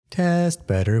Test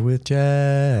better with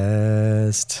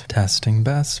Jest. Testing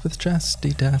best with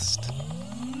Jesty Test.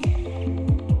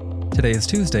 Today is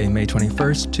Tuesday, May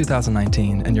 21st,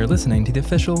 2019, and you're listening to the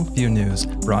official Vue News,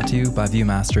 brought to you by Vue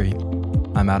Mastery.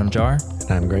 I'm Adam Jar.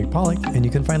 And I'm Greg Pollock, and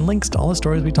you can find links to all the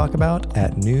stories we talk about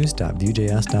at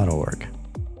news.vuejs.org.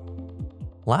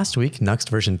 Last week, Nuxt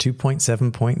version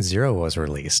 2.7.0 was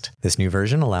released. This new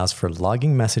version allows for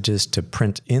logging messages to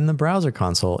print in the browser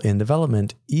console in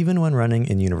development, even when running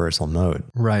in universal mode.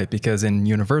 Right, because in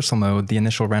universal mode, the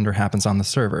initial render happens on the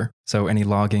server. So any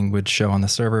logging would show on the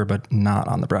server, but not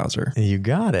on the browser. You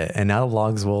got it. And now the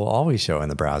logs will always show in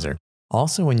the browser.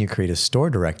 Also, when you create a store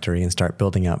directory and start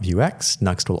building out Vuex,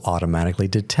 Nuxt will automatically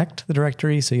detect the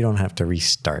directory so you don't have to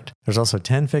restart. There's also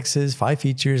 10 fixes, 5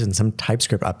 features, and some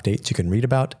TypeScript updates you can read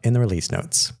about in the release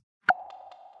notes.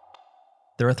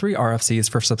 There are 3 RFCs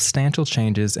for substantial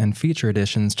changes and feature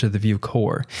additions to the Vue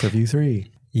core. For Vue 3.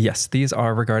 Yes, these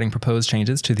are regarding proposed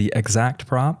changes to the exact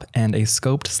prop and a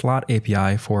scoped slot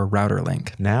API for router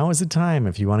link. Now is the time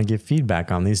if you want to give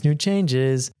feedback on these new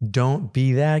changes. Don't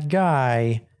be that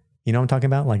guy. You know what I'm talking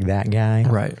about? Like that guy?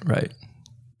 Right.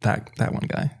 That one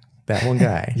guy. That one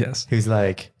guy. Yes. Who's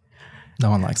like... No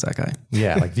one likes that guy.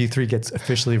 Yeah, like Vue 3 gets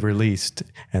officially released,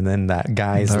 and then that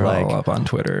guy's They're like... all up on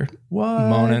Twitter. What?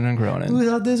 Moaning and groaning. Who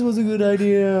thought this was a good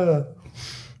idea?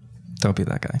 Don't be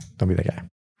that guy. Don't be that guy.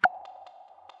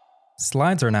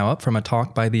 Slides are now up from a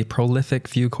talk by the prolific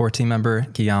Vue core team member,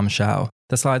 Guillaume Chao.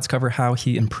 The slides cover how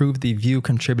he improved the Vue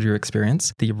contributor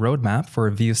experience, the roadmap for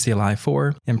Vue CLI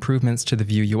 4, improvements to the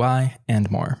Vue UI, and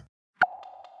more.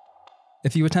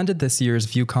 If you attended this year's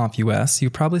VueConf US, you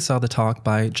probably saw the talk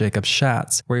by Jacob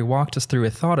Schatz, where he walked us through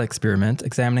a thought experiment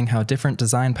examining how different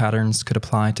design patterns could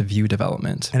apply to Vue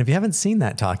development. And if you haven't seen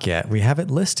that talk yet, we have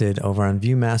it listed over on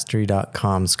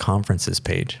VueMastery.com's conferences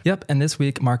page. Yep, and this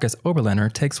week, Marcus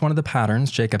Oberlehner takes one of the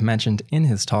patterns Jacob mentioned in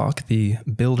his talk, the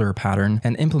builder pattern,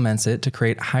 and implements it to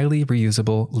create highly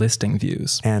reusable listing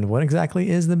views. And what exactly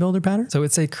is the builder pattern? So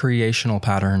it's a creational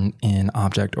pattern in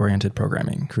object-oriented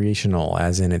programming. Creational,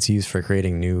 as in it's used for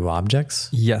creating new objects?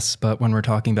 Yes, but when we're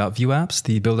talking about Vue apps,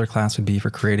 the builder class would be for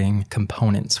creating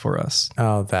components for us.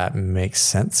 Oh, that makes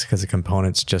sense, because a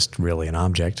component's just really an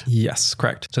object. Yes,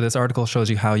 correct. So this article shows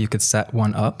you how you could set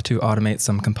one up to automate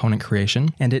some component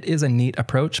creation. And it is a neat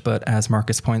approach, but as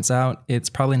Marcus points out, it's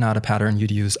probably not a pattern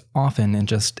you'd use often in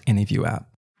just any Vue app.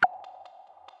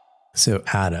 So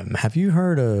Adam, have you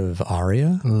heard of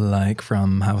ARIA? Like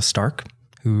from House Stark,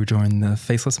 who joined the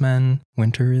Faceless Men,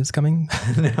 Winter is Coming?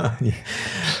 No.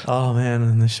 Oh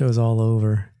man, the show's all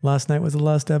over. Last night was the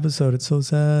last episode. It's so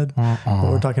sad. But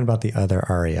we're talking about the other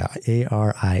ARIA,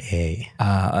 A-R-I-A.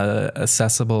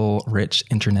 Accessible Rich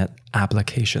Internet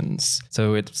Applications.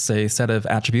 So it's a set of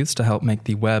attributes to help make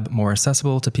the web more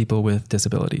accessible to people with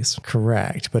disabilities.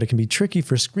 Correct, but it can be tricky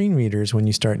for screen readers when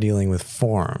you start dealing with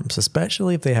forms,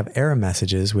 especially if they have error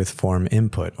messages with form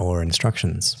input or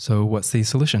instructions. So what's the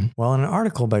solution? Well, in an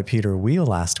article by Peter Wheel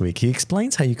last week, he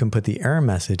explains how you can put the error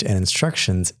message and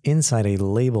instructions inside a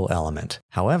label element.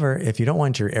 However, if you don't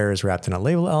want your errors wrapped in a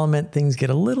label element, things get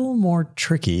a little more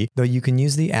tricky, though you can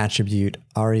use the attribute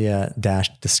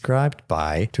aria-described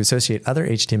by to associate other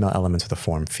HTML elements with a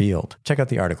form field. Check out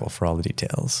the article for all the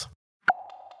details.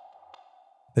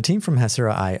 The team from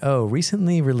Hasura.io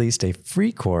recently released a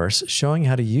free course showing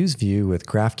how to use Vue with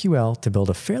GraphQL to build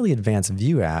a fairly advanced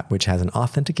Vue app which has an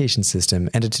authentication system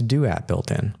and a to-do app built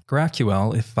in.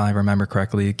 GraphQL, if I remember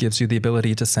correctly, gives you the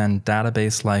ability to send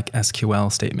database-like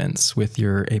SQL statements with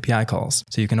your API calls,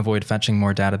 so you can avoid fetching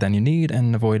more data than you need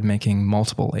and avoid making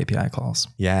multiple API calls.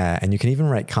 Yeah, and you can even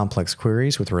write complex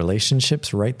queries with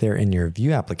relationships right there in your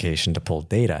Vue application to pull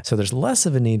data, so there's less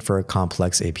of a need for a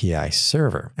complex API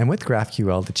server. And with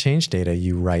GraphQL, to change data,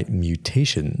 you write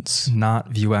mutations.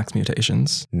 Not Vuex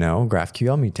mutations. No,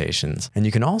 GraphQL mutations. And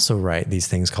you can also write these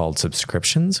things called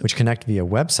subscriptions, which connect via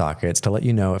WebSockets to let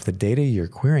you know if the data you're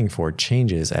querying for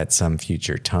changes at some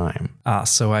future time.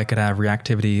 So I could have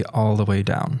reactivity all the way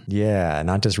down. Yeah,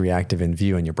 not just reactive in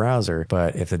Vue in your browser,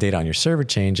 but if the data on your server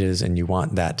changes and you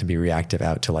want that to be reactive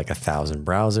out to like 1,000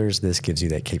 browsers, this gives you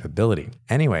that capability.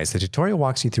 Anyways, the tutorial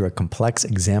walks you through a complex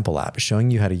example app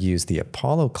showing you how to use the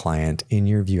Apollo client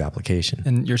in your Vue application.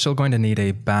 And you're still going to need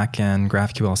a backend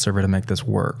GraphQL server to make this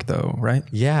work though, right?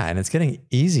 Yeah, and it's getting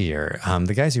easier.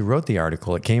 The guys who wrote the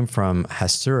article, it came from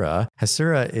Hasura.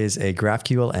 Hasura is a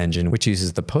GraphQL engine which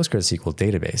uses the PostgreSQL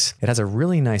database. It has a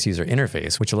really nice user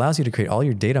interface which allows you to create all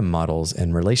your data models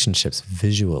and relationships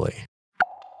visually.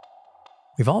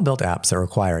 We've all built apps that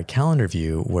require a calendar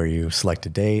view where you select a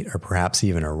date or perhaps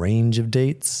even a range of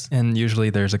dates. And usually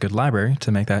there's a good library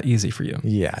to make that easy for you.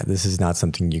 Yeah, this is not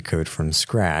something you code from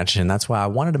scratch, and that's why I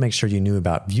wanted to make sure you knew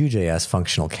about VueJS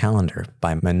Functional Calendar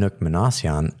by Manuk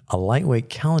Manasyan, a lightweight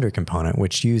calendar component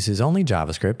which uses only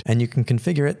JavaScript, and you can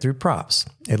configure it through props.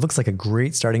 It looks like a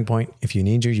great starting point if you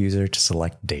need your user to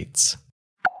select dates.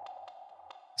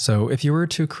 So if you were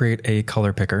to create a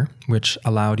color picker, which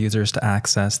allowed users to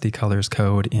access the colors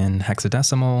code in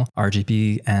hexadecimal,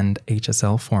 RGB, and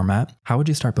HSL format, how would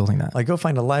you start building that? Like, go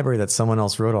find a library that someone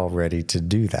else wrote already to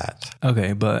do that.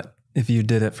 Okay, but if you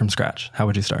did it from scratch, how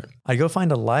would you start? I'd go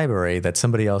find a library that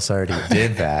somebody else already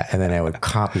did that, and then I would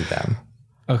copy them.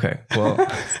 Okay, well,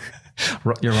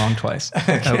 you're wrong twice.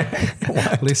 Okay.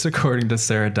 At least according to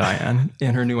Sarah Diane.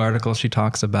 In her new article, she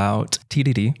talks about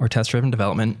TDD, or test-driven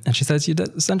development, and she says you'd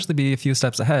essentially be a few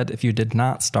steps ahead if you did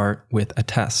not start with a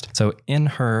test. So in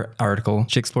her article,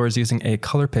 she explores using a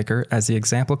color picker as the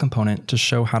example component to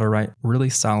show how to write really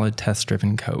solid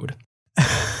test-driven code.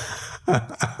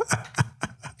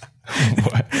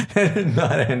 What? That did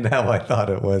not end how I thought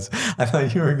it was. I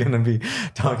thought you were going to be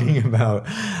talking about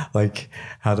like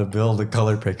how to build a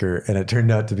color picker, and it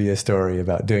turned out to be a story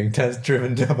about doing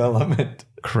test-driven development.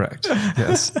 Correct.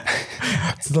 Yes.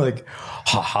 It's like,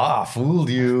 haha, fooled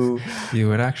you. You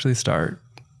would actually start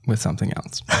with something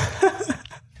else.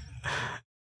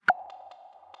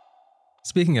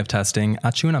 Speaking of testing,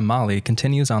 Achuna Mali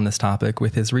continues on this topic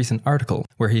with his recent article,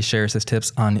 where he shares his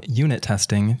tips on unit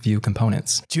testing Vue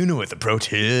components. Tuna with the pro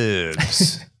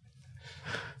tips.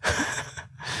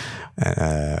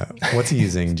 What's he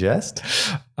using, Jest?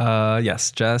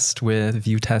 Yes, Jest with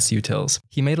VueTest utils.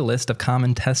 He made a list of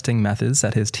common testing methods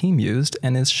that his team used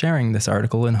and is sharing this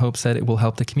article in hopes that it will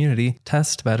help the community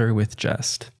test better with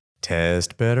Jest.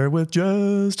 Test better with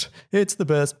Jest. It's the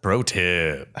best pro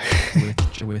tip.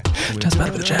 Test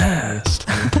better with Jest.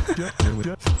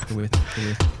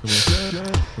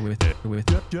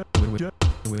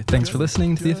 Thanks for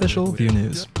listening to the official Vue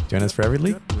News. Join us for every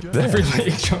leak. Every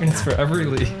leak. Join us for every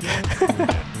leak.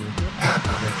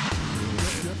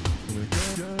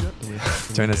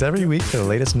 Join us every week for the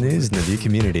latest news in the Vue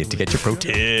community to get your pro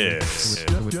tips.